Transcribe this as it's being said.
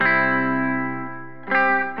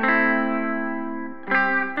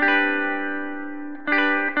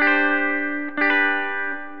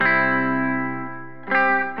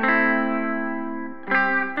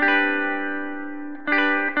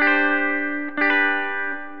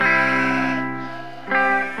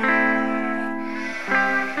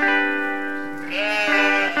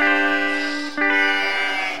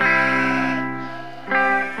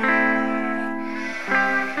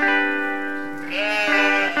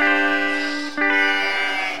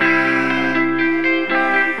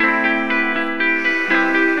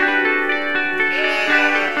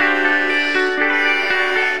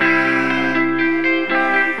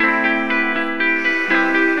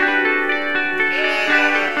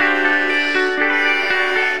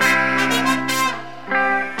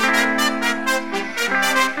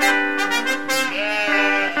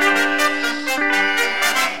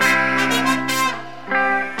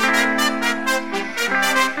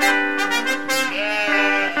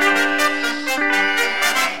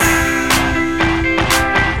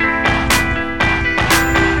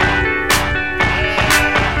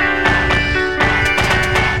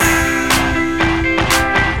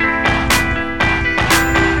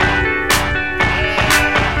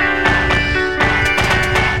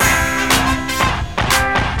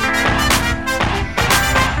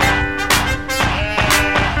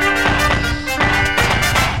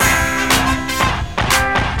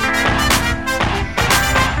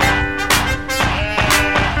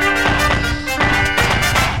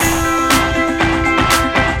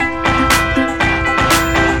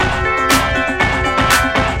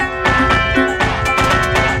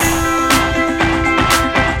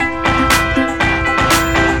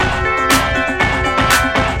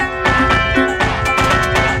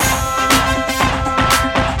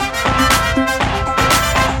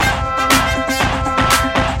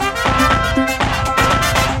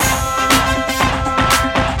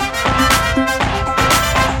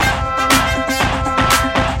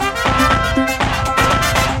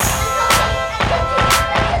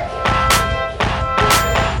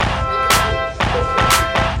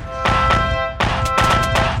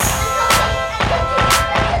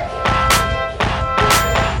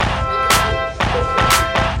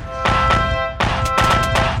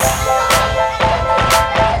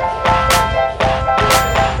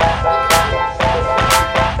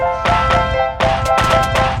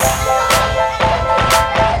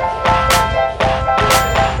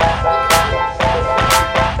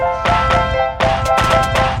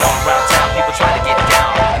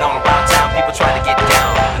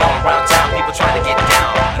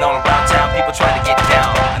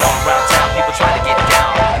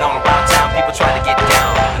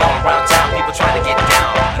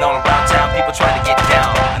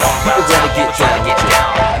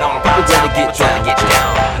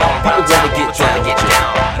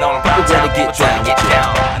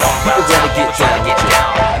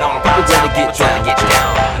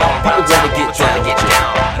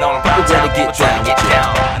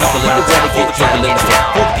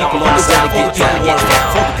dedicate to the ones down.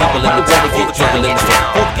 For the people in the dedicate to the links down.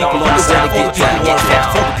 For the people on the dedicate to the ones down.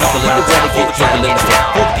 For the people in the dedicate to the links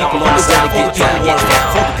down. For the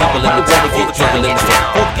people on the dedicate to the ones down.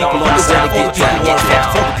 For the people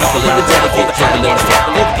in the dedicate to the links down. For the people on the dedicate to the ones down.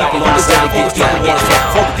 For the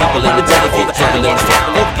people in the dedicate to the links down.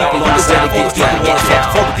 For the people on the dedicate to the ones down.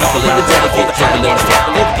 For the people in the dedicate to the links down. For the people on the dedicate to the ones down. For the people in the dedicate to the links down.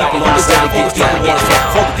 For the people on the dedicate to the ones down.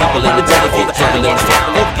 For the people in the dedicate to the links down.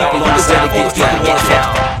 For the people on the dedicate to the ones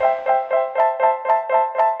down.